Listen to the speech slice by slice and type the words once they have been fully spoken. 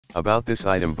About this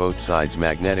item: both sides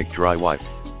magnetic dry wipe,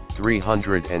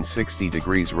 360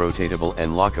 degrees rotatable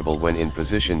and lockable when in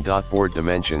position. Board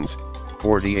dimensions,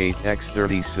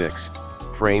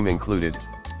 48x36, frame included,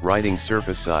 writing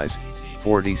surface size,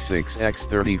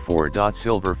 46x34.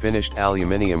 Silver finished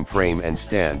aluminium frame and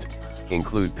stand,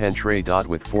 include pen tray.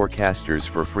 With 4 casters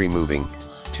for free moving,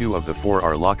 2 of the 4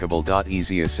 are lockable.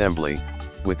 Easy assembly,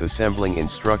 with assembling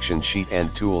instruction sheet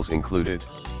and tools included.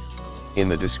 In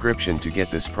the description to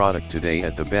get this product today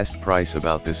at the best price.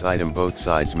 About this item: both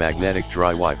sides magnetic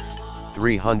dry wipe,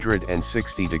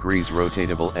 360 degrees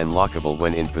rotatable and lockable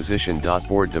when in position.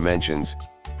 Board dimensions,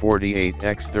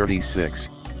 48x36,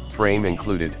 frame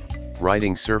included,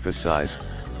 writing surface size,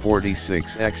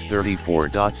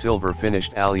 46x34. Silver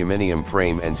finished aluminium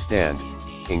frame and stand,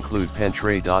 include pen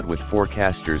tray. With 4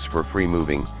 casters for free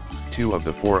moving, 2 of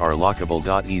the 4 are lockable.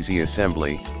 Easy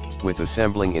assembly, with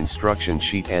assembling instruction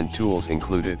sheet and tools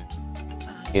included.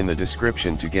 In the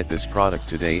description to get this product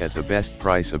today at the best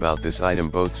price. About this item: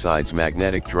 both sides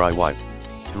magnetic dry wipe,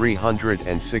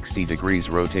 360 degrees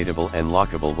rotatable and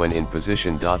lockable when in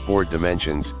position. Board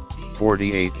dimensions,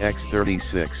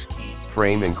 48x36,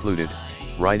 frame included,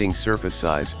 writing surface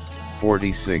size,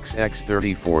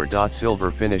 46x34. Silver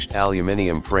finished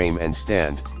aluminium frame and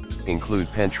stand, include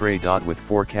pen tray. With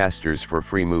 4 casters for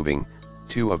free moving,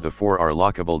 2 of the 4 are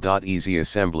lockable. Easy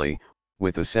assembly,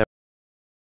 with assembly